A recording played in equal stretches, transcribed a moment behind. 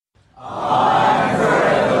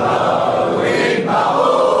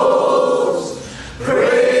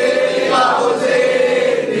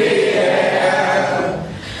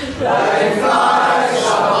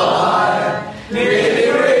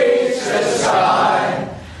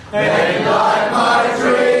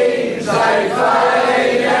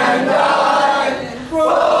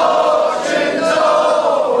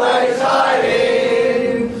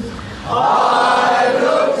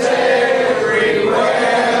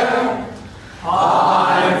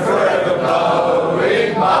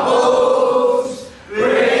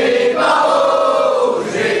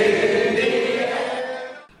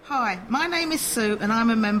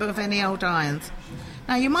Any Old Irons.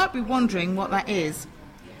 Now, you might be wondering what that is.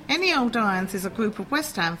 Any Old Irons is a group of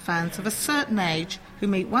West Ham fans of a certain age who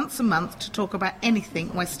meet once a month to talk about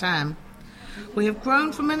anything West Ham. We have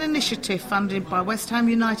grown from an initiative funded by West Ham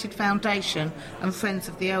United Foundation and Friends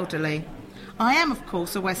of the Elderly. I am, of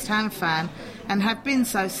course, a West Ham fan and have been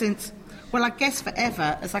so since, well, I guess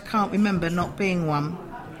forever, as I can't remember not being one.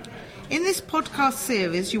 In this podcast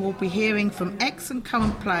series, you will be hearing from ex and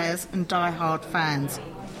current players and die-hard fans.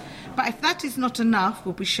 But if that is not enough,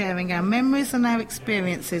 we'll be sharing our memories and our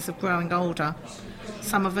experiences of growing older.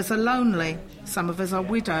 Some of us are lonely, some of us are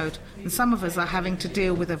widowed, and some of us are having to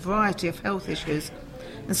deal with a variety of health issues,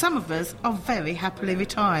 and some of us are very happily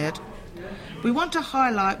retired. We want to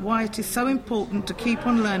highlight why it is so important to keep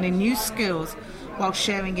on learning new skills while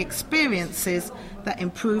sharing experiences that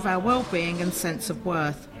improve our well-being and sense of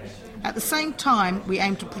worth. At the same time, we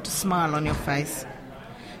aim to put a smile on your face.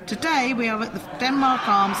 Today we are at the Denmark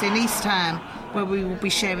Arms in East Ham, where we will be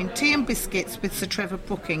sharing tea and biscuits with Sir Trevor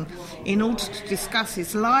Brooking in order to discuss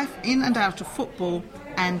his life in and out of football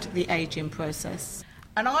and the ageing process.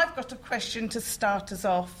 And I've got a question to start us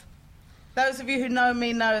off. Those of you who know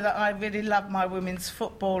me know that I really love my women's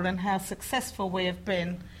football and how successful we have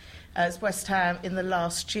been as West Ham in the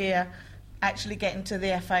last year, actually getting to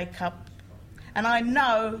the FA Cup. And I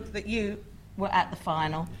know that you were at the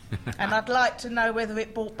final. And I'd like to know whether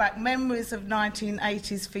it brought back memories of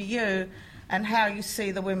 1980s for you and how you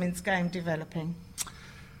see the women's game developing.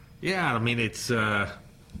 Yeah, I mean, it's been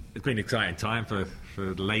an exciting time for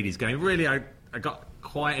the ladies' game. Really, I got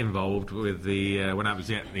quite involved with the when I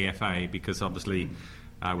was at the FA, because obviously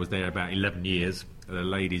I was there about 11 years. The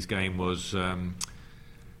ladies' game was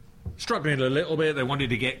struggling a little bit. They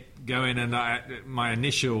wanted to get going, and my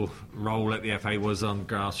initial role at the FA was on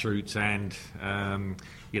grassroots and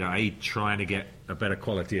trying to get a better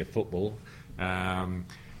quality of football,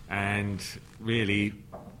 and really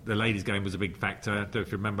the ladies' game was a big factor. I don't know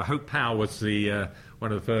if you remember, Hope Powell was the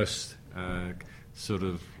one of the first sort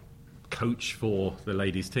of coach for the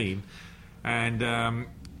ladies' team, and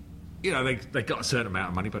they got a certain amount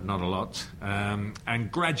of money, but not a lot.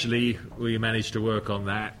 And gradually we managed to work on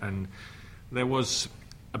that. And there was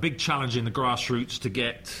a big challenge in the grassroots to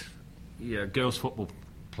get girls' football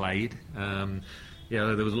played.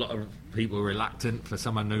 There was a lot of people reluctant for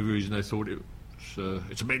some unknown reason. They thought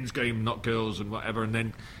it's a men's game, not girls, and whatever. And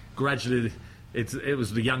then gradually it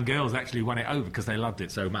was the young girls actually won it over because they loved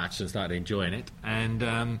it so much and started enjoying it.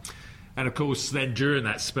 And of course, then during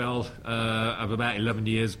that spell of about 11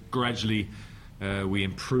 years, gradually we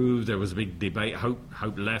improved. There was a big debate.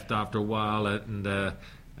 Hope left after a while, and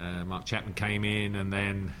Mark Chapman came in, and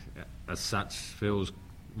then, as such, Phil's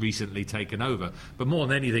recently taken over. But more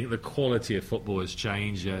than anything, the quality of football has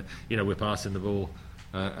changed. We're passing the ball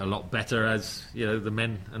a lot better, as the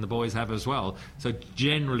men and the boys have as well. So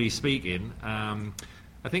generally speaking, I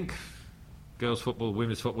think girls' football,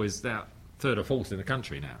 women's football is now third or fourth in the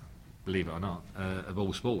country now, believe it or not, of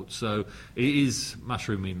all sports. So it is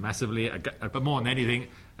mushrooming massively. But more than anything,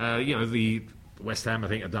 the West Ham, I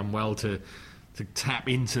think, have done well to tap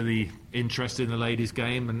into the interest in the ladies'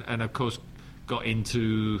 game, and of course got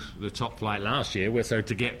into the top flight last year. So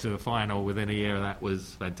to get to the final within a year of that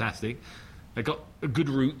was fantastic. They got a good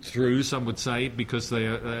route through, some would say, because they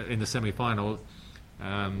in the semi-final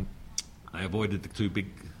they avoided the two big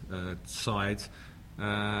sides.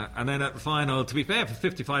 And then at the final, to be fair, for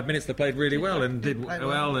 55 minutes they played really well and did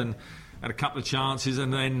well and had a couple of chances,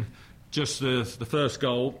 and then just the first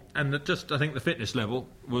goal and I think the fitness level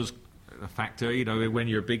was a factor. When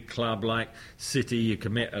you're a big club like City, you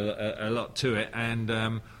commit a lot to it, and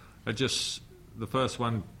the first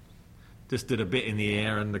one just did a bit in the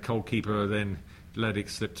air, and the goalkeeper then let it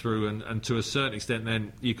slip through, and to a certain extent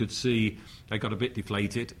then you could see they got a bit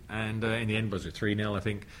deflated, and in the end was a 3-0, I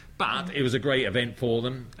think. But it was a great event for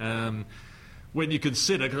them. When you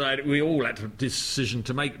consider, because we all had a decision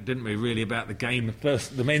to make, didn't we, really, about the game,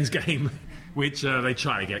 first the men's game, which they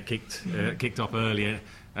tried to get kicked off earlier,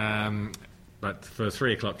 but for a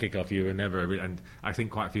 3 o'clock kickoff you were never, and I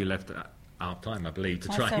think quite a few left at half time, I believe, to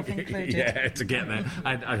Myself try included. to get there.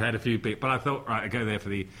 I had a few bits, but I thought, right, I'd go there for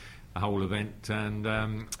the whole event, and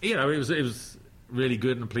it was really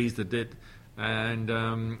good, and I'm pleased it did.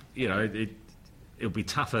 And it'll be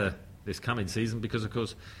tougher this coming season because, of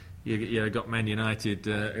course, you got Man United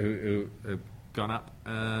who have gone up,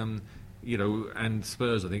 and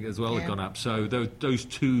Spurs, I think, as well have gone up. So those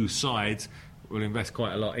two sides will invest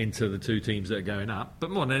quite a lot into the two teams that are going up. But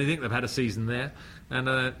more than anything, they've had a season there, and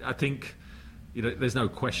I think there's no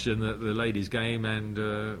question that the ladies' game and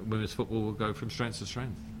women's football will go from strength to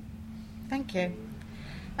strength. Thank you.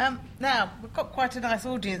 Now, we've got quite a nice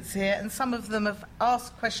audience here, and some of them have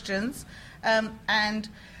asked questions. And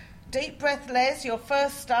deep breath, Les, you're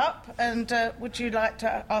first up, and would you like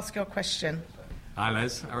to ask your question? Hi,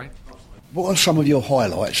 Les. All right. What are some of your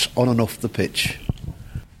highlights on and off the pitch?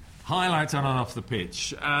 Highlights on and off the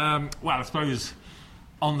pitch. Well, I suppose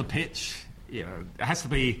on the pitch, it has to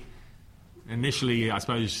be initially, I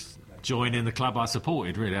suppose, joining the club I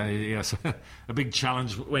supported, really. Yes, a big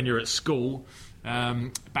challenge when you're at school.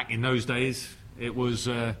 Back in those days, it was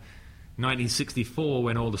 1964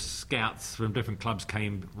 when all the scouts from different clubs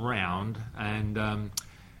came round, and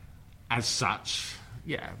as such,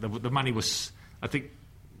 the money was, I think,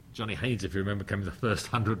 Johnny Haynes, if you remember, came the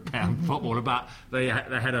first £100 footballer, but they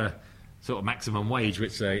had a sort of maximum wage,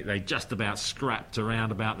 which they just about scrapped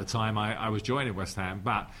around about the time I was joining West Ham.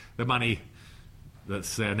 But the money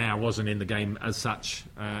that's there now wasn't in the game as such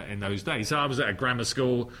in those days. So I was at a grammar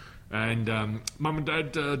school, and Mum and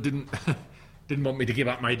Dad didn't want me to give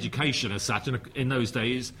up my education as such. And in those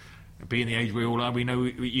days, being the age we all are, we know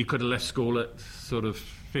you could have left school at sort of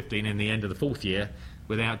 15 in the end of the fourth year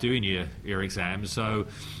without doing your exams. So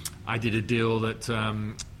I did a deal that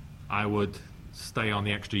I would stay on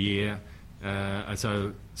the extra year. And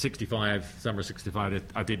so summer of 65,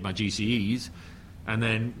 I did my GCEs, and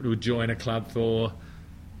then would join a club for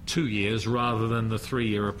 2 years rather than the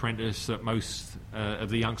 3-year apprentice that most of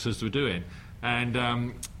the youngsters were doing.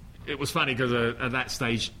 And it was funny because at that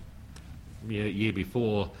stage, year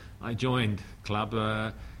before I joined club,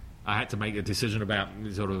 I had to make a decision about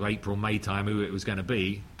sort of April, May time who it was going to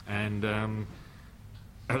be. And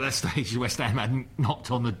at that stage, West Ham hadn't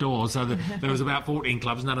knocked on the door, so there was about 14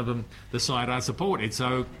 clubs, none of them the side I supported.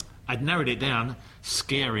 So I'd narrowed it down,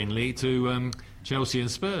 scaringly, to Chelsea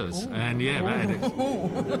and Spurs. Ooh. And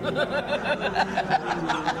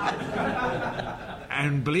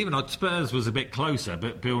and believe it or not, Spurs was a bit closer,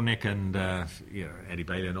 but Bill Nick and Eddie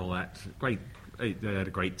Bailey and all that, they had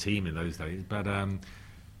a great team in those days. But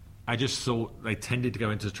I just thought they tended to go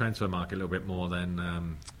into the transfer market a little bit more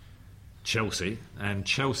than Chelsea, and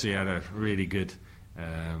Chelsea had a really good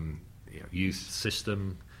youth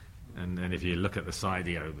system, and if you look at the side,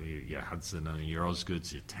 your Hudson and your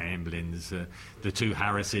Osgoods, your Tamblins, the two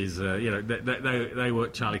Harrises, they were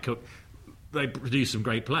Charlie Cook. They produced some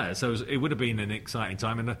great players, so it would have been an exciting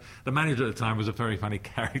time. And the manager at the time was a very funny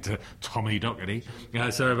character, Tommy Docherty.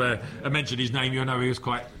 So if I mentioned his name, you'll know he was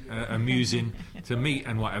quite amusing to meet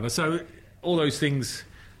and whatever. So all those things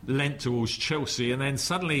lent towards Chelsea, and then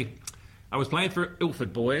suddenly I was playing for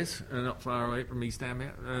Ilford Boys, not far away from East Ham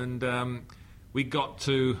here, and we got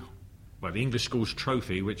to the English Schools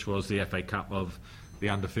Trophy, which was the FA Cup of the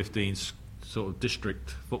under-15s sort of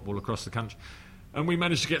district football across the country. And we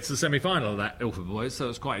managed to get to the semi-final of that, Ilford Boys, so it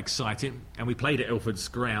was quite exciting. And we played at Ilford's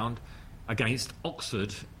ground against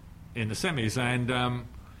Oxford in the semis. And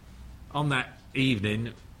on that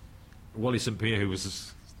evening, Wally St Pierre, who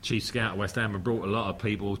was chief scout at West Ham, and brought a lot of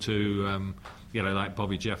people to, like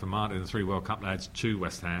Bobby, Jeff and Martin, the 3 World Cup lads, to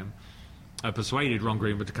West Ham. Persuaded Ron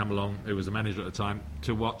Greenwood to come along, who was the manager at the time,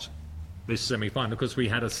 to watch this semi-final, because we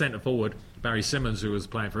had a centre-forward, Barry Simmons, who was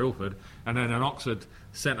playing for Ilford, and then an Oxford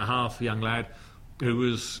centre-half young lad who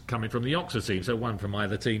was coming from the Oxford team, so one from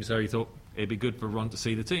either team, so he thought it'd be good for Ron to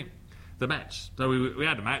see the match. So we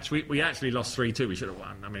had a match. We actually lost 3-2. We should have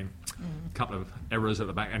won. I mean, a couple of errors at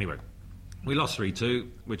the back. Anyway, we lost 3-2,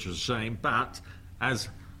 which was a shame, but as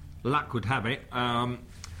luck would have it, Ron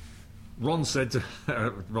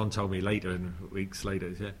told me later, weeks later,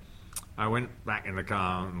 he said, I went back in the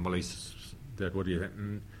car and Wally said, what do you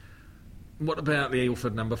think? What about the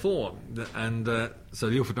Ilford number 4? And so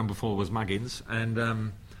the Ilford number 4 was Muggins.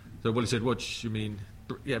 And so Wally said, what do you mean?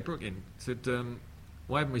 Brooklyn. I said,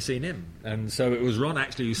 why haven't we seen him? And so it was Ron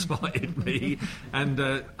actually who spotted me. And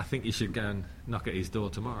I think you should go and knock at his door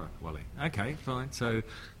tomorrow, Wally. Okay, fine. So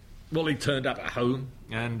Wally turned up at home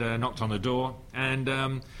and knocked on the door. And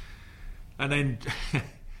then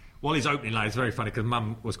Wally's opening line is very funny because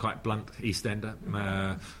Mum was quite blunt, East Ender.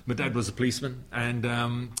 My dad was a policeman.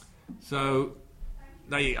 And so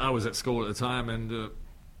I was at school at the time, and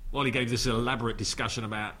Wally gave this elaborate discussion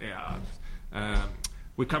about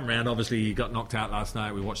we come round. Obviously, you got knocked out last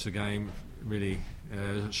night. We watched the game. Really,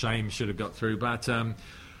 shame, should have got through. But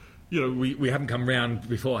we haven't come round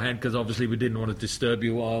beforehand because obviously we didn't want to disturb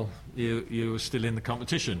you while you were still in the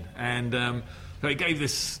competition. And so he gave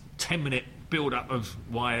this 10-minute build-up of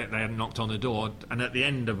why they hadn't knocked on the door, and at the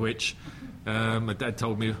end of which my dad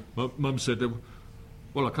told me, Mum said,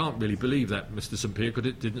 well, I can't really believe that, Mr. St Pierre, because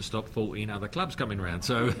it didn't stop 14 other clubs coming round.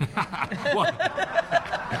 So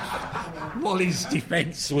Wally's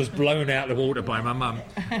defence was blown out of the water by my mum.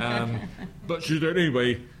 But she said,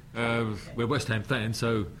 anyway, we're West Ham fans,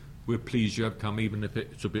 so we're pleased you have come, even if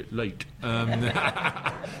it's a bit late. So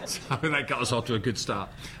that got us off to a good start.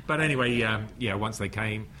 But anyway, once they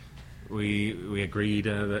came, we agreed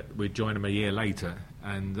that we'd join them a year later.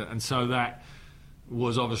 And so that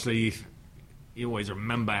was obviously... You always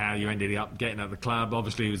remember how you ended up getting at the club.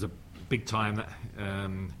 Obviously, it was a big time that,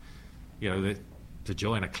 to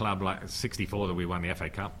join a club like 64 that we won the FA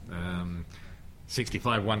Cup.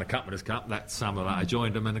 65 won the Cup Winners' Cup. That summer that I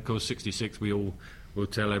joined them. And, of course, 66 we all will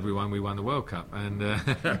tell everyone we won the World Cup. And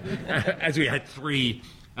as we had 3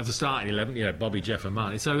 at the starting 11, Bobby, Jeff and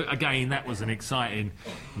Marty. So, again, that was an exciting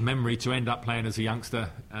memory to end up playing as a youngster.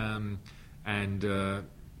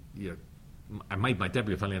 I made my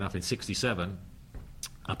debut, funnily enough, in 67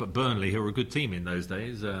 up at Burnley, who were a good team in those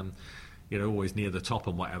days, always near the top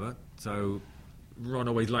and whatever. So Ron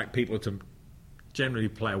always liked people to generally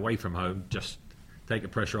play away from home, just take the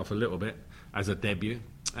pressure off a little bit as a debut.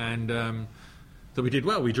 And so we did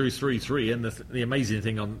well. We drew 3-3, and the amazing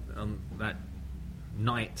thing on that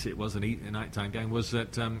night, it was a nighttime game, was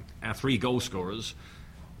that our 3 goal scorers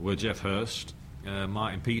were Jeff Hurst,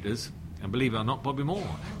 Martin Peters, and believe it or not, Bobby Moore.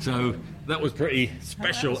 So that was pretty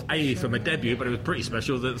special, from a debut, but it was pretty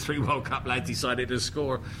special that the 3 World Cup lads decided to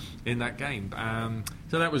score in that game.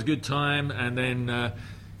 So that was a good time, and then,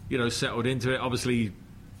 settled into it. Obviously,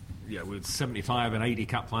 with 75 and 80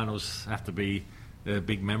 Cup finals have to be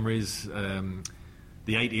big memories.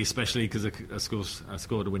 The 80 especially, because I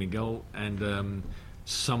scored a winning goal, and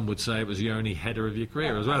some would say it was the only header of your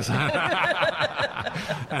career as well.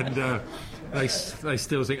 And they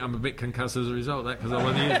still think I'm a bit concussed as a result of that, because I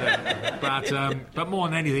wasn't used it. But more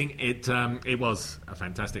than anything, it was a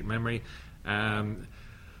fantastic memory.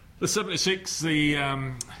 The 76,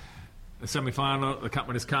 the semi-final, the Cup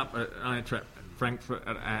Winners' Cup at Eintracht Frankfurt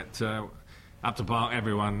at Upton Park.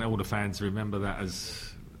 Everyone, all the fans remember that as...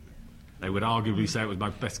 They would arguably say it was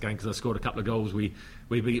my best game because I scored a couple of goals. We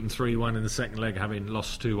beat them 3-1 in the second leg, having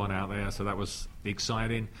lost 2-1 out there, so that was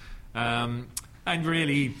exciting. And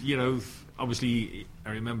really, obviously,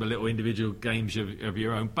 I remember little individual games of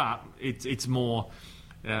your own, but it's more,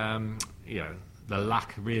 the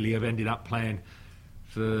luck really of ended up playing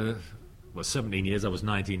for 17 years. I was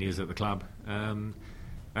 19 years at the club. At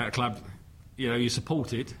a club, you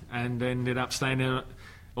supported and ended up staying there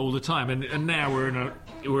all the time. And now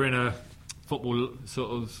we're in a football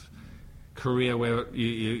sort of career where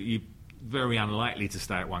you're very unlikely to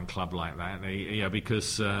stay at one club like that,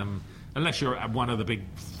 because unless you're at one of the big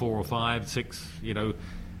 4 or 5, 6,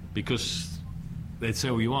 because they'd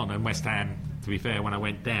sell you on. And West Ham, to be fair, when I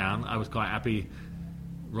went down, I was quite happy.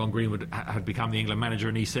 Ron Greenwood had become the England manager,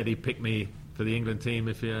 and he said he'd pick me for the England team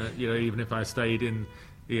if even if I stayed in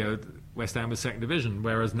West Ham was second division.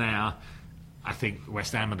 Whereas now, I think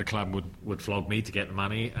West Ham and the club would flog me to get the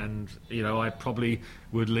money, and I probably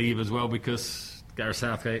would leave as well, because Gareth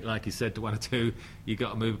Southgate, like he said to 1 or 2, you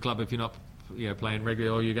got to move a club if you're not playing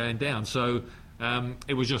regularly or you're going down. So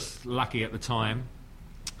it was just lucky at the time.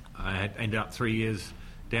 I had ended up 3 years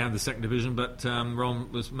down the second division, but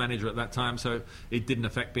Ron was manager at that time, so it didn't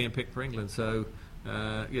affect being picked for England. So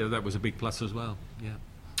that was a big plus as well. Yeah.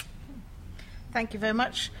 Thank you very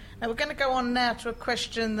much. Now we're going to go on now to a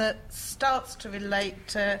question that starts to relate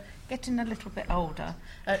to getting a little bit older.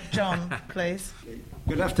 John, please.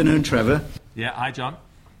 Good afternoon, Trevor. Yeah, hi, John.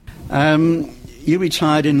 You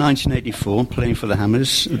retired in 1984, playing for the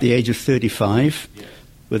Hammers at the age of 35,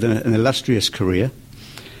 with an illustrious career.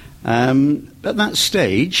 At that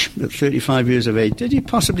stage, at 35 years of age, did you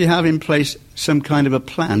possibly have in place some kind of a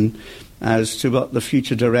plan as to what the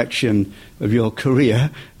future direction of your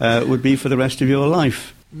career would be for the rest of your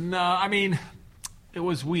life? No, I mean, it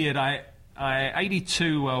was weird.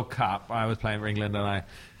 82 World Cup, I was playing for England, and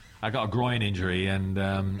I got a groin injury, and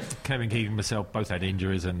Kevin Keegan and myself both had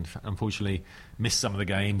injuries and unfortunately missed some of the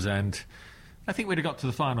games, and I think we'd have got to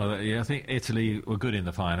the final that year. I think Italy were good in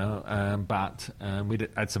the final, but we'd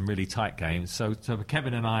had some really tight games. So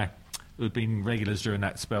Kevin and I, who'd been regulars during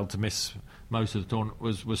that spell, to miss most of the tournament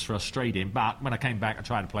was frustrating. But when I came back, I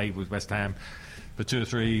tried to play with West Ham for 2 or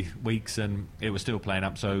 3 weeks, and it was still playing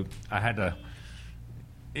up. So I had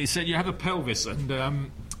he said you have a pelvis,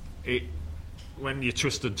 and when you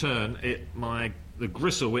twist and turn, the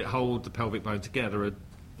gristle it hold the pelvic bone together had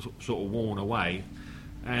sort of worn away,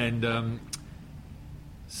 and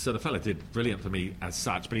so the fella did brilliant for me as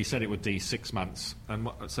such, but he said it would be 6 months. And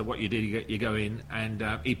so what you did, you go in, and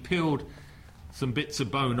he peeled some bits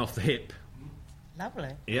of bone off the hip. Lovely.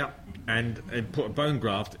 Yeah, and put a bone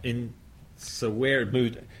graft in. So where it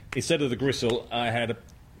moved, instead of the gristle, I had a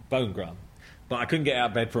bone graft. But I couldn't get out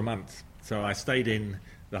of bed for a month. So I stayed in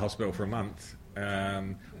the hospital for a month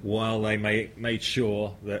while they made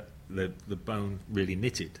sure that the bone really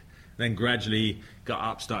knitted. Then gradually got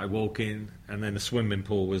up, started walking, and then the swimming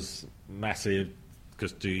pool was massive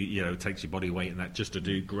because it takes your body weight and that just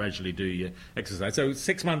to gradually do your exercise. So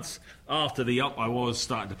 6 months after the up, I was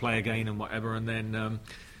starting to play again and whatever, and then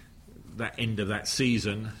that end of that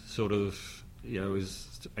season, sort of, it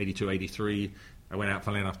was 82, 83. I went out,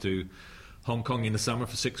 funnily enough, to Hong Kong in the summer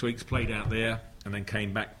for 6 weeks, played out there, and then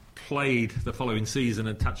came back, played the following season,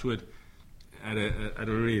 and touchwood at a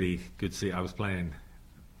really good season. I was playing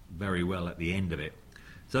very well at the end of it.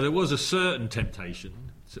 So there was a certain temptation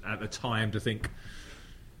at the time to think,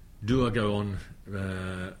 do I go on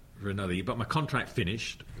for another year? But my contract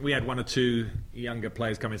finished. We had one or two younger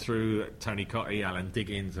players coming through, Tony Cotty, Alan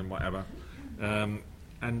Diggins and whatever.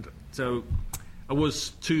 And so I was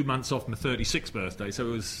 2 months off my 36th birthday, so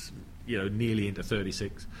it was nearly into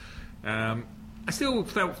 36. I still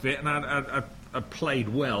felt fit, and I played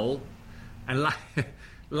well, and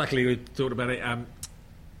luckily we talked about it.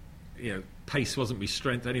 Pace wasn't my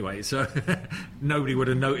strength anyway, so nobody would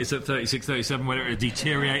have noticed at 36, 37 whether it had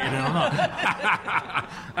deteriorated or not.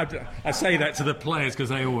 I say that to the players because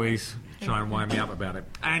they always try and wind me up about it.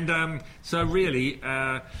 And so really,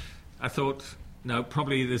 I thought, no,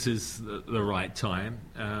 probably this is the right time.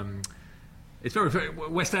 It's very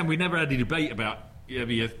West Ham. We never had any debate about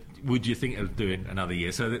would you think of doing another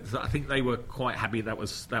year. So I think they were quite happy that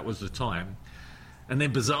was the time. And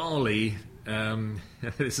then bizarrely,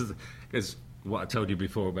 this is what I told you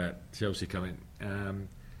before about Chelsea coming.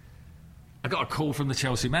 I got a call from the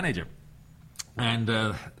Chelsea manager,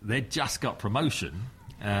 and they'd just got promotion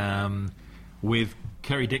with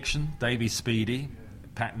Kerry Dixon, Davy Speedy,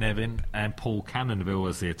 Pat Nevin, and Paul Cannonville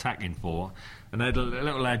as the attacking four. And they had a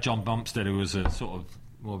little lad, John Bumstead, who was a sort of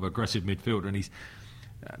more of an aggressive midfielder, and he's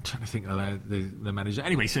I'm trying to think of the manager.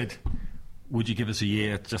 Anyway, he said, would you give us a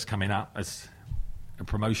year just coming up as a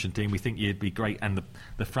promotion team? We think you'd be great. And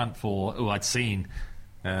the front four, who I'd seen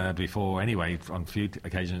before anyway on a few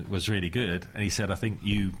occasions, was really good. And he said, I think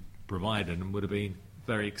you provided and would have been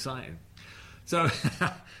very exciting. So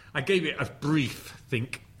I gave it a brief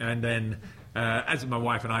think, and then as my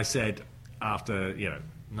wife and I said, after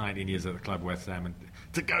 19 years at the club, West Ham, and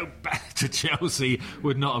to go back to Chelsea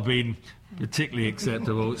would not have been particularly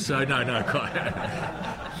acceptable. So no, quite.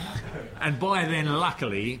 And by then,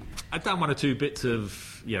 luckily, I'd done one or two bits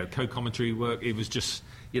of co-commentary work. It was just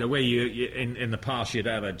where you in the past you'd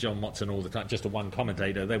have John Watson all the time, just a one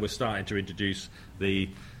commentator. They were starting to introduce the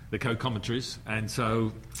co-commentaries, and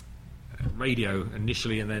so radio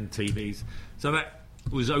initially, and then TVs. So that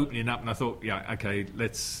was opening up, and I thought, okay,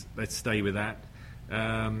 let's stay with that.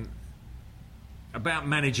 About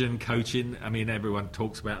managing and coaching, I mean, everyone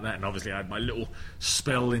talks about that, and obviously I had my little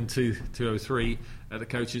spell in 2003 at the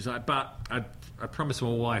coaches' side, but I promised my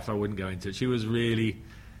wife I wouldn't go into it. She was really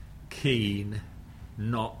keen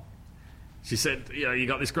not. She said, you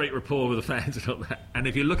got this great rapport with the fans and all that, and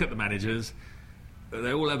if you look at the managers,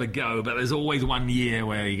 they all have a go, but there's always 1 year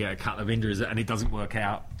where you get a couple of injuries and it doesn't work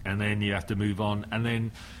out, and then you have to move on, and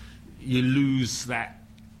then you lose that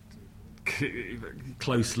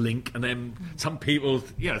close link, and then some people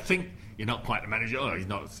think you're not quite the manager. Oh, he's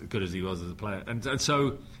not as good as he was as a player, and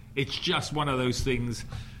so it's just one of those things.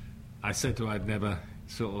 I said to her I'd never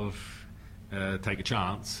sort of take a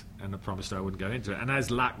chance, and I promised her I wouldn't go into it. And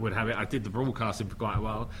as luck would have it, I did the broadcasting for quite a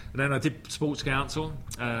while, and then I did Sports Council.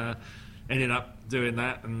 Ended up doing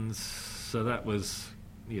that, and so that was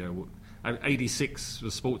 86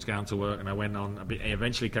 was Sports Council work, and I went on. I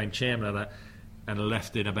eventually became chairman of that, and I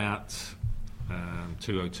left in about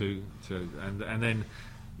 2002. And then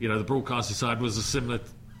the broadcasting side was a similar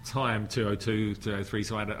time, 2002, 2003.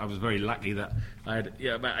 So I was very lucky that I had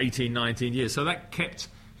about 18, 19 years. So that kept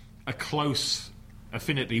a close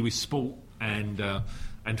affinity with sport and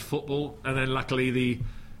football. And then luckily the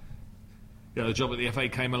job at the FA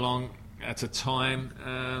came along at a time,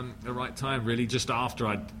 the right time, really, just after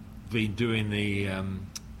I'd been doing the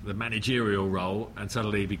managerial role, and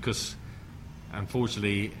suddenly, because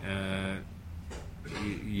unfortunately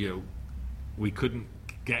we couldn't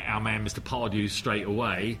get our man Mr. Pardew straight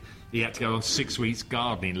away, he had to go on 6 weeks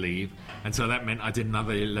gardening leave, and so that meant I did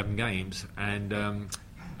another 11 games, and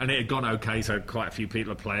it had gone okay, so quite a few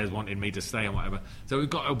people, players, wanted me to stay and whatever, so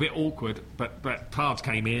it got a bit awkward, but Pards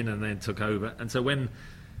came in and then took over, and so when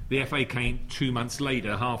the FA came 2 months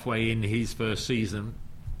later, halfway in his first season,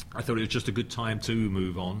 I thought it was just a good time to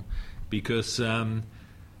move on, because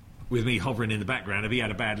with me hovering in the background, if he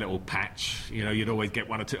had a bad little patch, you'd always get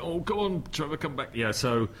one or two. Oh, go on, Trevor, come back. Yeah,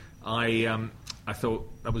 so I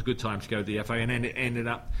thought that was a good time to go to the FA, and then it ended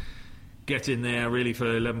up get in there really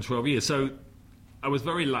for 11, 12 years. So I was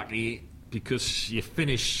very lucky because you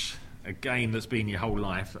finish a game that's been your whole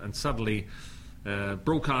life, and suddenly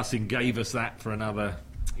broadcasting gave us that for another,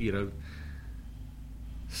 18,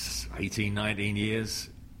 19 years.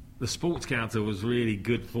 The Sports Council was really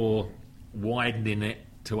good for widening it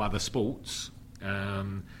to other sports.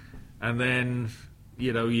 And then,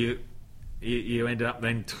 you ended up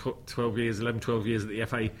then 12 years at the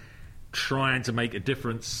FA trying to make a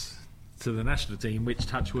difference to the national team, which,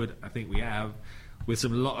 touch wood, I think we have, with a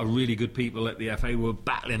lot of really good people at the FA who were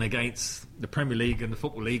battling against the Premier League and the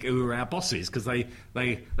Football League, who were our bosses, because they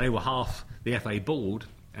were half the FA board.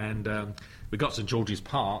 And we got St George's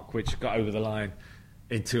Park, which got over the line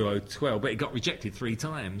in 2012, but it got rejected 3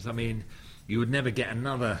 times. I mean, you would never get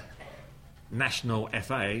another national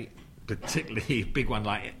FA, particularly a big one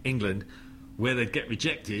like England, where they'd get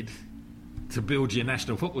rejected to build your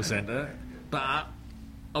national football centre. But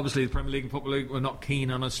obviously the Premier League and Football League were not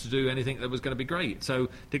keen on us to do anything that was going to be great. So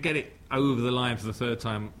to get it over the line for the 3rd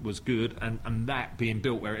time was good, and that being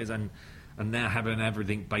built where it is, and now having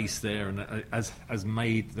everything based there, and has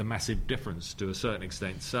made the massive difference to a certain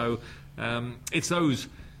extent. So it's those,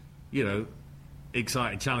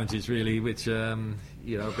 exciting challenges really, which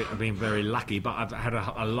I've been very lucky, but I've had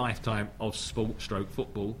a lifetime of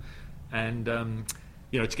football, and to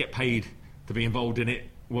get paid to be involved in it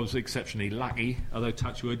was exceptionally lucky. Although,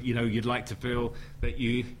 touch wood, you'd like to feel that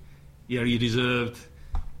you deserved,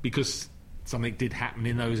 because something did happen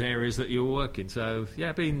in those areas that you were working. So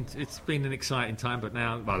yeah, it's been an exciting time. But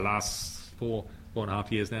now, last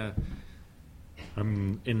 4.5 years now,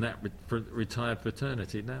 I'm in that retired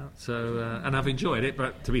fraternity now. So and I've enjoyed it.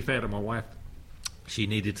 But to be fair to my wife, she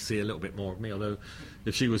needed to see a little bit more of me. Although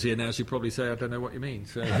if she was here now, she'd probably say, "I don't know what you mean."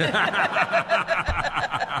 So,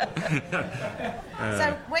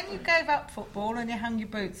 so when you gave up football and you hung your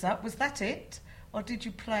boots up, was that it? Or did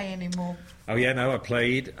you play anymore? Oh yeah, no, I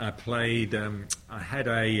played. I had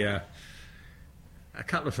a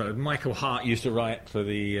couple of fellows. Michael Hart used to write for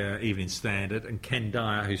the Evening Standard, and Ken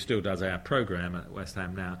Dyer, who still does our programme at West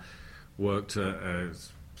Ham now, worked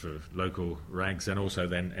sort of local rags, and also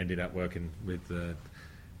then ended up working with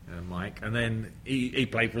Mike. And then he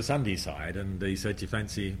played for a Sunday side, and he said, "Do you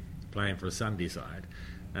fancy playing for a Sunday side?"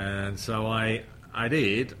 And so I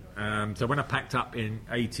did. So when I packed up in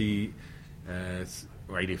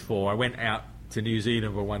 84, I went out to New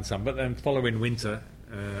Zealand for one summer, but then following winter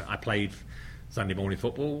I played Sunday morning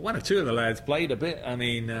football. 1 or 2 of the lads played a bit. I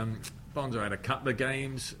mean, Bonzo had a couple of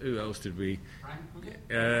games. Who else did we?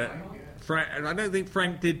 Frank, I don't think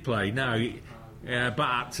Frank did play, no.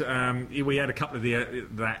 But we had a couple of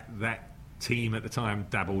that team at the time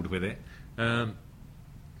dabbled with it. And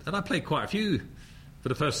I played quite a few for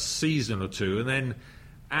the first season or 2, and then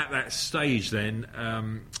at that stage then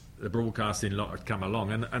the broadcasting lot had come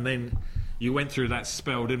along, and then you went through that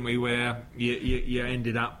spell, didn't we, where you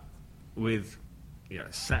ended up with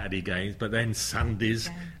Saturday games, but then Sundays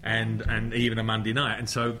and even a Monday night. And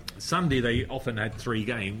so Sunday they often had 3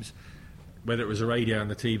 games, whether it was the radio and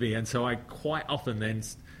the TV, and so I quite often then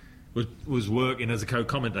was working as a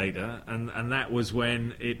co-commentator, and that was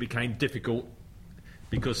when it became difficult,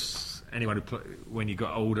 because when you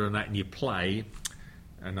got older and that, and you play,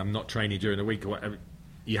 and I'm not training during the week or whatever,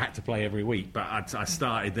 you had to play every week. But I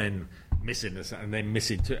started then missing this, and then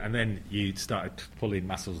missing too, and then you started pulling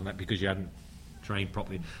muscles and that because you hadn't trained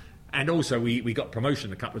properly. And also we got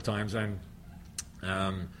promotion a couple of times, and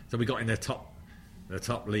so we got in the top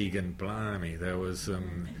league, and blimey, there was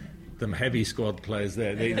some heavy squad players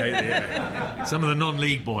there. They some of the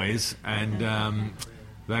non-league boys, and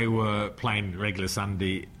they were playing regular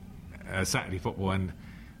Saturday football, and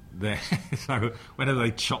so whenever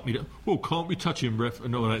they chopped me, can't we touch him, ref,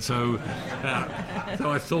 and all that. So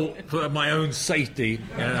I thought, for my own safety,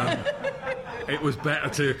 it was better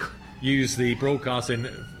to use the broadcasting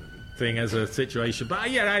thing as a situation. But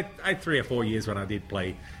I had 3 or 4 years when I did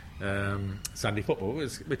play Sunday football,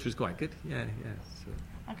 which was quite good. Yeah. So.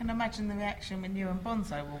 I can imagine the reaction when you and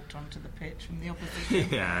Bonzo walked onto the pitch from the opposition.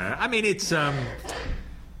 Yeah, I mean it's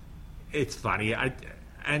funny,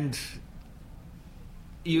 and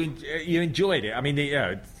you enjoyed it. I mean,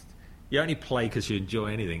 you only play because you enjoy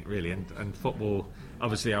anything, really. And football,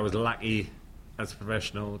 obviously, I was lucky as a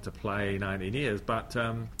professional to play 19 years, but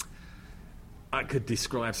I could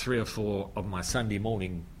describe 3 or 4 of my Sunday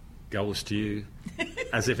morning goals to you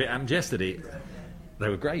as if it happened yesterday. They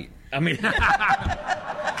were great. I mean,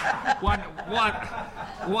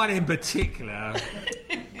 one in particular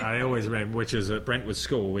I always remember, which was at Brentwood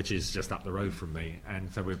School, which is just up the road from me,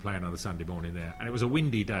 and so we were playing on a Sunday morning there, and it was a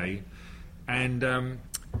windy day, and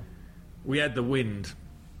we had the wind,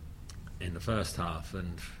 in the first half,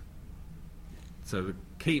 and so the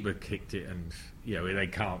keeper kicked it, and they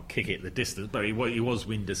can't kick it the distance, but he was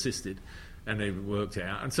wind assisted, and they worked it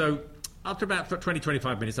out. And so after about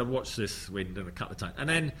 20-25 minutes, I watched this wind and a couple of times, and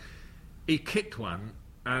then he kicked one,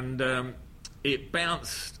 and it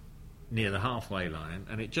bounced near the halfway line,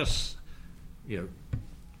 and it just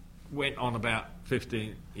went on about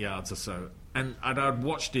 15 yards or so. And I'd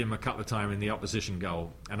watched him a couple of times in the opposition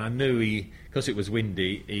goal, and I knew because it was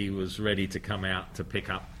windy, he was ready to come out to pick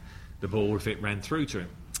up the ball if it ran through to him.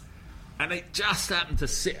 And it just happened to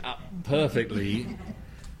sit up perfectly.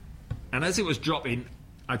 And as it was dropping,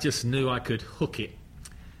 I just knew I could hook it,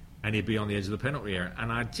 and he'd be on the edge of the penalty area.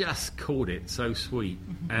 And I just caught it so sweet.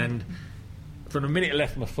 And from the minute it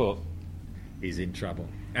left my foot, he's in trouble.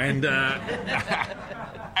 And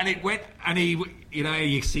and it went, and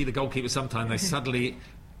you see the goalkeeper sometimes,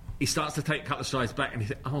 he starts to take a couple of strides back, and he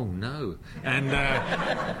said, "Oh no!" And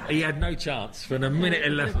he had no chance from the minute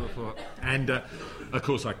it left the foot. And of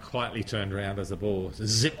course, I quietly turned around as the ball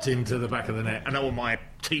zipped into the back of the net, and all my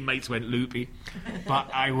teammates went loopy.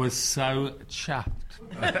 But I was so chuffed,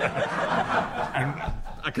 and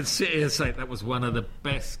I could sit here and say that was one of the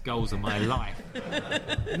best goals of my life.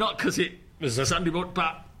 Not because it was a Sunday morning,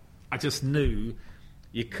 but I just knew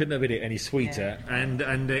you couldn't have hit it any sweeter,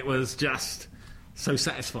 and it was just so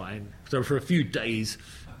satisfying. So for a few days,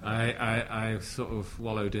 I sort of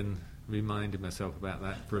wallowed in reminding myself about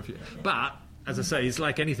that for a few. But as I say, it's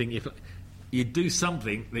like anything. If you do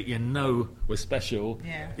something that you know was special,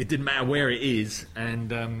 it didn't matter where it is,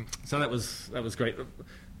 and so that was great.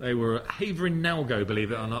 They were Havering Nalgo,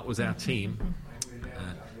 believe it or not, was our team.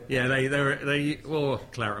 They wore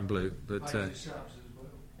claret and blue, but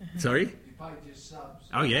sorry.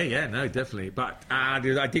 Oh yeah, no, definitely. But I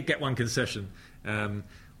did get one concession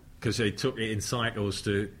because they took it in cycles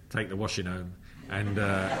to take the washing home, and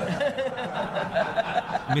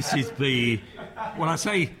Mrs. B. When I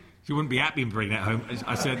say she wouldn't be happy to bring that home,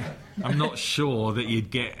 I said I'm not sure that you'd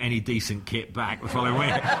get any decent kit back the following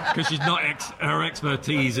week because she's not her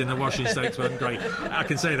expertise in the washing stakes wasn't great. I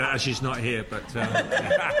can say that as she's not here, but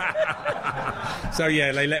so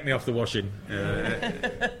yeah, they let me off the washing.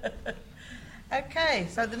 Okay,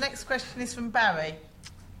 so the next question is from Barry.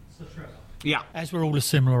 Yeah. As we're all a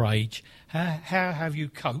similar age, how have you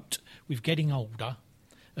coped with getting older,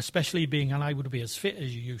 especially being unable to be as fit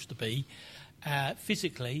as you used to be,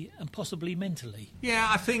 physically and possibly mentally? Yeah,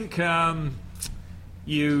 I think the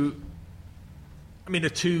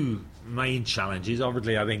two main challenges,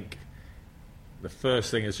 obviously, I think the first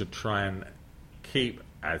thing is to try and keep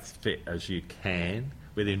as fit as you can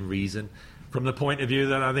within reason. From the point of view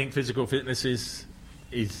that I think physical fitness is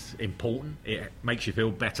important. It makes you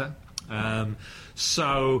feel better.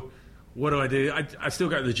 So what do? I still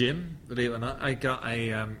go to the gym, believe it or not. I got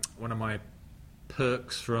one of my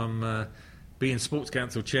perks from being Sports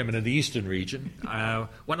Council Chairman of the Eastern Region.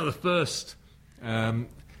 One of the first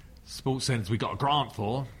sports centres we got a grant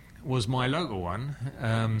for was my local one.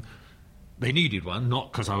 They needed one,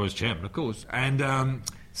 not because I was chairman, of course. And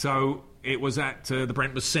so it was at the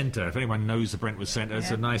Brentwood Centre. If anyone knows the Brentwood Centre,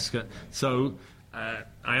 it's a nice... So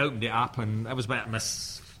I opened it up, and that was about my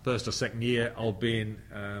first or second year of being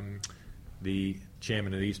the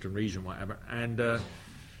chairman of the Eastern Region, whatever. And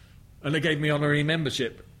they gave me honorary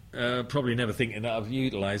membership, probably never thinking that I'd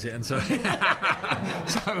utilise it. And so,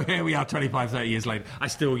 so here we are 25, 30 years later. I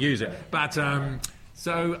still use it. But...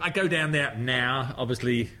 so I go down there now.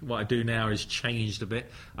 Obviously, what I do now has changed a bit.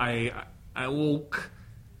 I walk...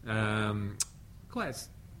 quite a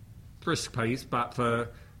brisk pace, but for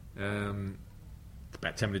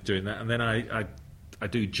about 10 minutes doing that, and then I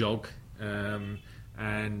do jog, and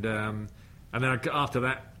then after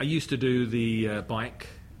that, I used to do the bike,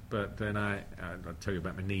 but then I'll tell you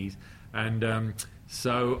about my knees, and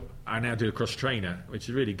so I now do a cross trainer, which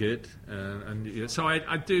is really good, and so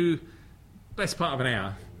I do best part of an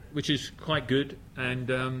hour, which is quite good, and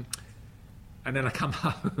then I come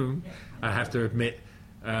home. I have to admit.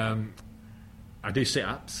 I do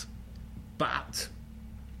sit-ups, but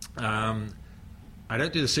I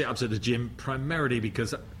don't do the sit-ups at the gym primarily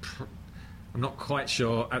because I'm not quite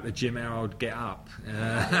sure at the gym how I would get up.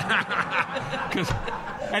 Because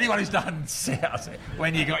anyone who's done sit-ups,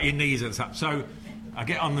 when you got your knees and stuff. So I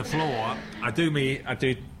get on the floor, I do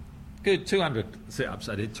good 200 sit-ups.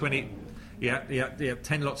 I did 20,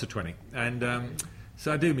 10 lots of 20. And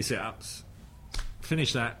so I do my sit-ups.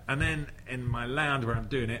 Finish that, and then in my lounge where I'm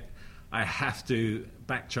doing it, I have to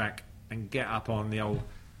backtrack and get up on the old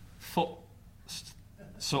foot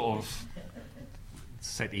sort of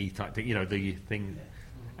settee type thing, the thing,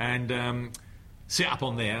 and sit up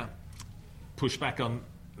on there, push back on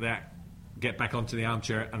that get back onto the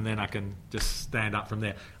armchair, and then I can just stand up from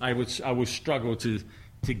there. I would struggle to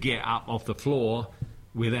get up off the floor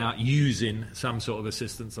without using some sort of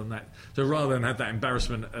assistance on that. So rather than have that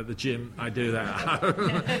embarrassment at the gym, I do that at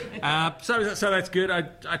home. So that's good. I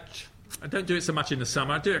don't do it so much in the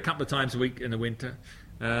summer. I do it a couple of times a week in the winter.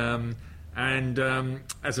 As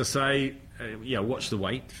I say, watch the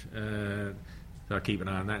weight. So I keep an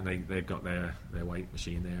eye on that, and they've got their weight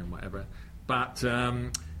machine there and whatever. But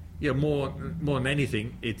more than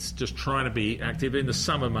anything, it's just trying to be active. In the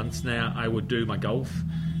summer months now, I would do my golf.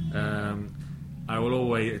 I've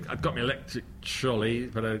got my electric trolley,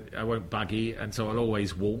 but I won't buggy, and so I'll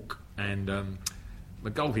always walk. And my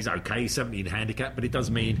golf is okay, 17 handicap, but it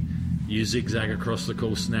does mean you zigzag across the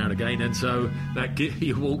course now and again, and so that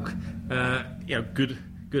you walk,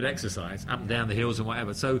 good exercise up and down the hills and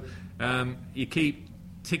whatever. So you keep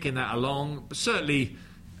ticking that along. But certainly,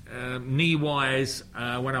 knee-wise,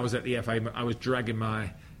 when I was at the FA, I was dragging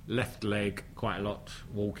my left leg quite a lot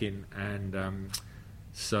walking, and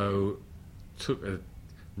so took a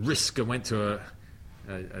risk and went to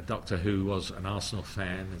a doctor who was an Arsenal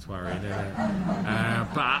fan. That's worrying.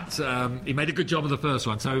 But he made a good job of the first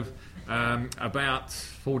one. So about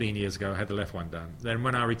 14 years ago, I had the left one done. Then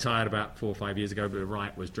when I retired about 4 or 5 years ago, the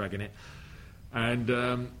right was dragging it.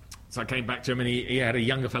 And so I came back to him, and he had a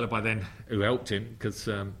younger fella by then who helped him, because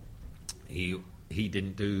he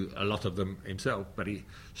didn't do a lot of them himself, but he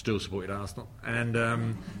still supported Arsenal.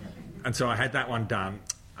 And so I had that one done.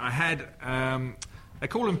 I had, they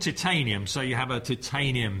call them titanium, so you have a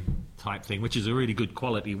titanium type thing, which is a really good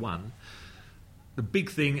quality one. The big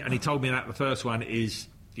thing, and he told me that the first one, is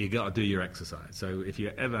you got to do your exercise. So if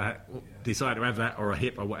you ever decide to have that, or a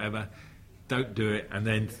hip or whatever, don't do it and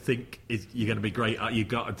then think you're going to be great. You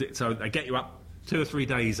got to do, so they get you up 2 or 3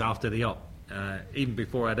 days after the op, even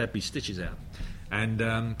before I'd had my stitches out,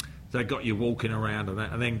 and they got you walking around and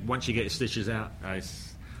that. And then once you get your stitches out, I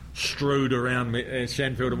strode around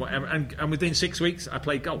Shenfield and whatever, and within 6 weeks I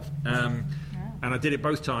played golf, and I did it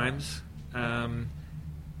both times.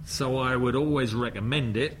 So I would always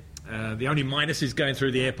recommend it. The only minus is going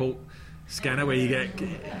through the airport scanner, where you get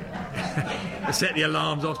set the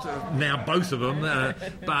alarms off. Now both of them,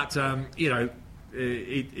 but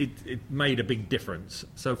it made a big difference.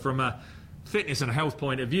 So from a fitness and health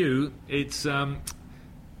point of view, it's I'm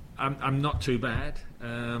not too bad,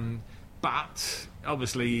 but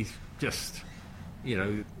obviously just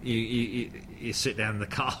you sit down in the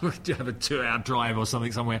car, you have a 2-hour drive or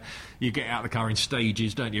something somewhere, you get out of the car in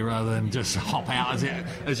stages, don't you, rather than just hop out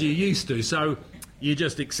as you used to. So you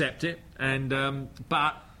just accept it, and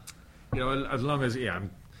but as long as as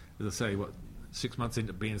I say, 6 months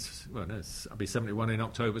into being, I'll be 71 in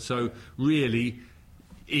October. So really,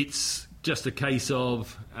 it's just a case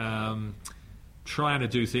of trying to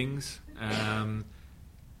do things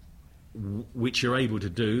which you're able to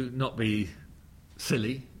do, not be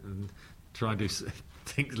silly and try and do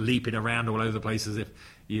things leaping around all over the place as if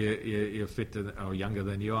you're fitter or younger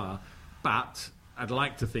than you are. But I'd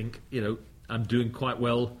like to think, I'm doing quite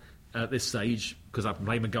well at this stage, because I can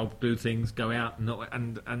play my golf, do things, go out,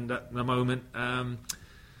 and at the moment, there are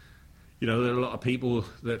a lot of people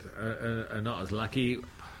that are not as lucky.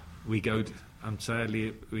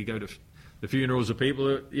 Sadly, we go to the funerals of people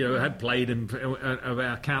that had played of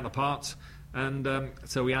our counterparts, and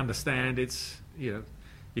so we understand it's you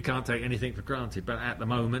can't take anything for granted. But at the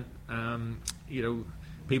moment,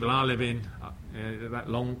 people are living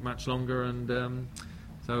much longer, and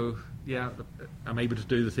so I'm able to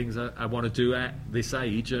do the things I want to do at this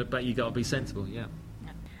age. But you got to be sensible, yeah.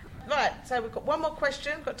 Right. So we've got one more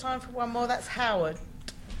question. We've got time for one more. That's Howard.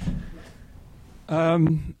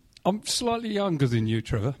 I'm slightly younger than you,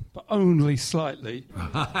 Trevor, but only slightly.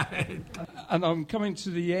 And I'm coming to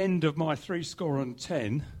the end of my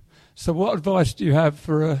 10. So what advice do you have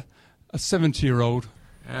for a 70-year-old?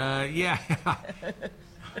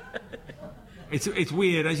 It's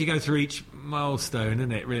weird as you go through each milestone,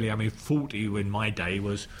 isn't it, really? I mean, 40 in my day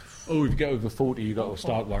was, if you get over 40, you've got to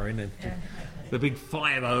start worrying. And the big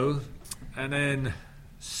 50, and then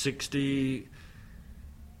 60,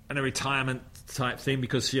 and a retirement type thing,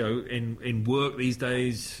 because in work these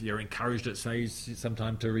days you're encouraged at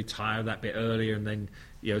sometimes to retire that bit earlier, and then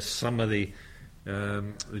some of the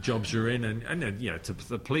jobs you're in, and then to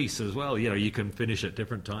the police as well, you can finish at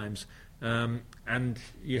different times, and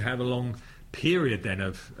you have a long period then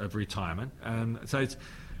of retirement. So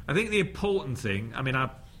I think the important thing, I mean,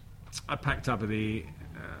 I packed up at the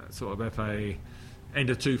sort of FA end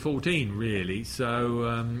of 2014 really,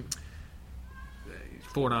 so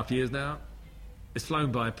 4.5 years now. It's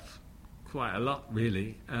flown by quite a lot,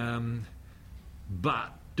 really. But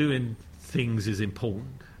doing things is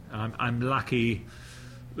important. I'm lucky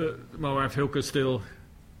that my wife Hilke's still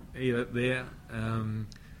there.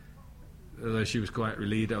 Although she was quite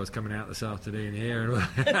relieved I was coming out this afternoon here.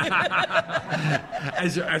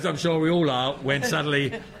 as I'm sure we all are, when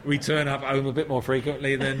suddenly we turn up home a bit more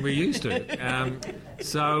frequently than we used to.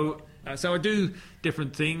 So I do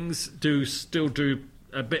different things, still do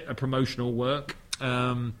a bit of promotional work.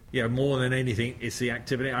 More than anything, it's the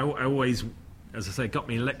activity. I always, as I say, got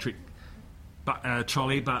me electric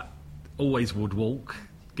trolley, but always would walk,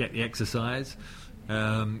 get the exercise.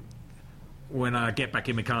 When I get back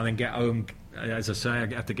in my car, then get home, as I say, I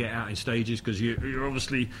have to get out in stages because you're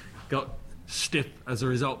obviously got stiff as a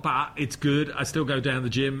result. But it's good. I still go down the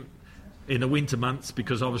gym in the winter months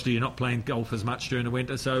because obviously you're not playing golf as much during the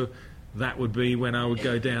winter. So that would be when I would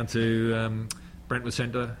go down to Brentwood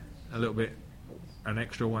Centre a little bit, an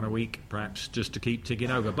extra one a week, perhaps, just to keep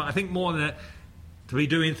ticking over. But I think more than that, to be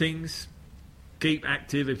doing things, keep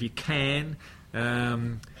active if you can.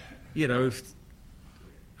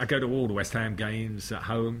 I go to all the West Ham games at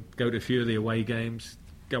home, go to a few of the away games,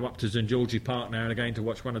 go up to St George's Park now and again to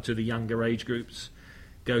watch one or two of the younger age groups,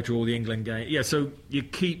 go to all the England games. Yeah, so you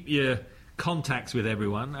keep your contacts with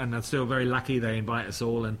everyone, and I'm still very lucky they invite us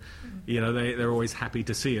all, and they're always happy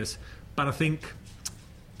to see us. But I think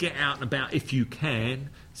get out and about if you can.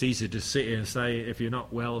 It's easy to sit here and say if you're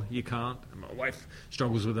not well, you can't. My wife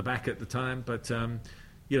struggles with her back at the time, but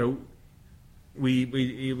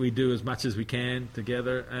we do as much as we can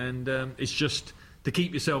together, and it's just to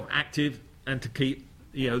keep yourself active and to keep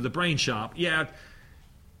the brain sharp. Yeah,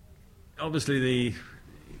 obviously the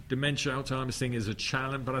dementia, Alzheimer's thing is a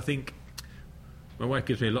challenge, but I think my wife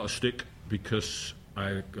gives me a lot of stick because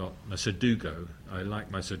I got my Sudoku. I like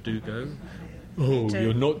my Sudoku. Oh,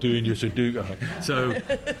 you're not doing your Sudoku. So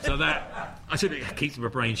that I said it keeps my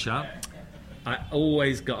brain sharp. I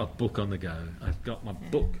always got a book on the go. I've got my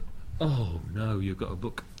book. Oh no, you've got a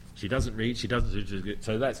book. She doesn't read. She doesn't do.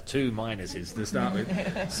 So that's 2 minuses to start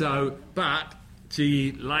with. So, but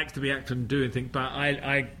she likes to be active and doing things. But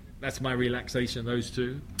I that's my relaxation. Those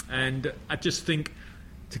 2, and I just think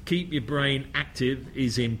to keep your brain active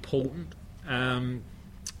is important. And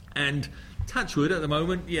touch wood at the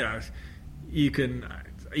moment, you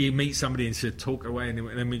meet somebody and say talk away,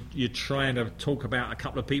 and then you're trying to talk about a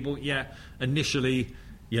couple of people. Yeah, initially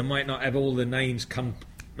you might not have all the names come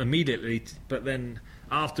immediately, but then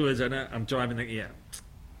afterwards, I'm driving.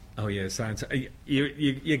 So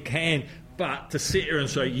you can, but to sit here and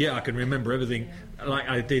say, I can remember everything like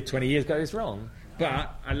I did 20 years ago is wrong.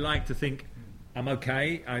 But I like to think I'm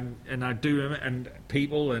okay, and I do remember, and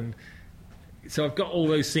people, and so I've got all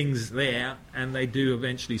those things there, and they do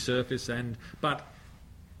eventually surface. But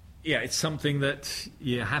it's something that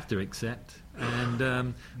you have to accept,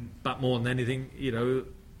 and but more than anything,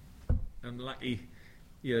 I'm lucky.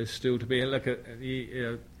 Still to be look at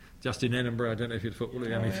Justin Edinburgh. I don't know if you're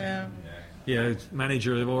footballer.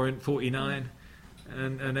 Manager of Orient, 49,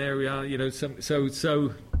 and there we are. It's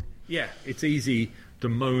easy to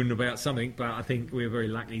moan about something, but I think we're very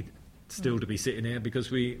lucky still to be sitting here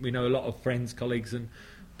because we know a lot of friends, colleagues, and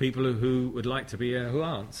people who would like to be here who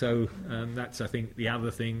aren't. So that's, I think, the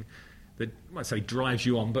other thing that I might say drives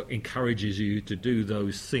you on, but encourages you to do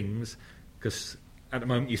those things because at the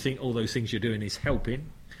moment you think all those things you're doing is helping,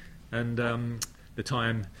 and the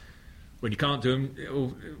time when you can't do them,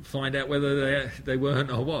 you'll find out whether they weren't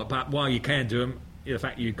or what. But while you can do them, the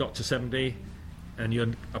fact you got to 70 and you're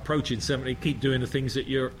approaching 70, keep doing the things that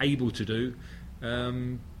you're able to do,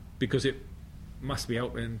 because it must be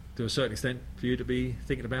helping to a certain extent for you to be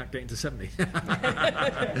thinking about getting to 70.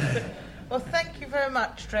 Well, thank you very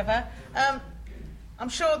much, Trevor. I'm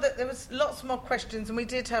sure that there was lots more questions, and we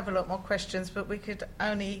did have a lot more questions, but we could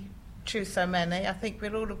only choose so many. I think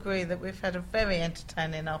we'll all agree that we've had a very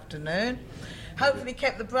entertaining afternoon. Hopefully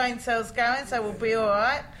kept the brain cells going, so we'll be all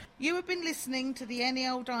right. You have been listening to the Any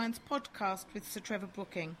Old Irons podcast with Sir Trevor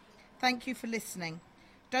Brooking. Thank you for listening.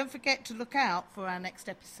 Don't forget to look out for our next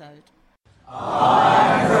episode.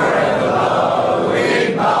 I'm forever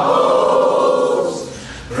blowing my horn.